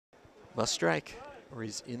Must strike, or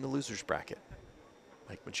he's in the loser's bracket,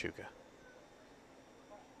 like Machuga.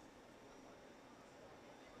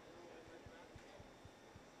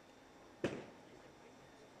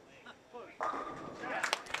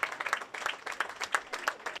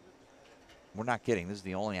 We're not kidding. This is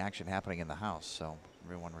the only action happening in the house, so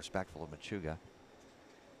everyone respectful of Machuga.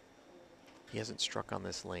 He hasn't struck on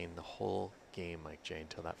this lane the whole game, Mike J,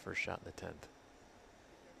 until that first shot in the 10th.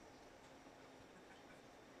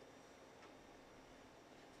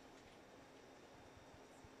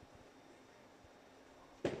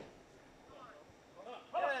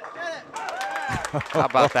 How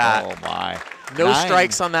about that? Oh, my. No 9.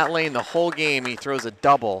 strikes on that lane the whole game. He throws a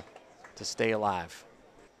double to stay alive.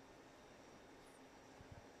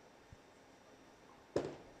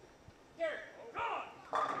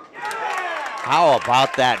 How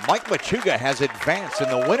about that? Mike Machuga has advanced in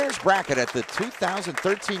the winner's bracket at the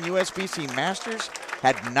 2013 USBC Masters.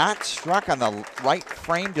 Had not struck on the right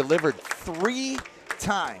frame, delivered 3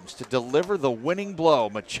 times to deliver the winning blow.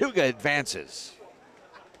 Machuga advances.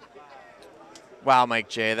 Wow, Mike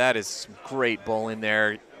J, that is some great bowling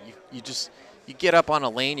there. You get up on a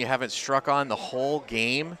lane you haven't struck on the whole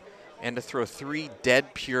game, and to throw 3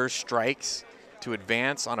 dead pure strikes to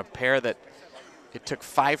advance on a pair that it took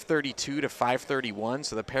 532 to 531,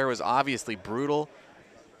 so the pair was obviously brutal.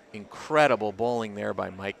 Incredible bowling there by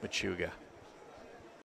Mike Machuga.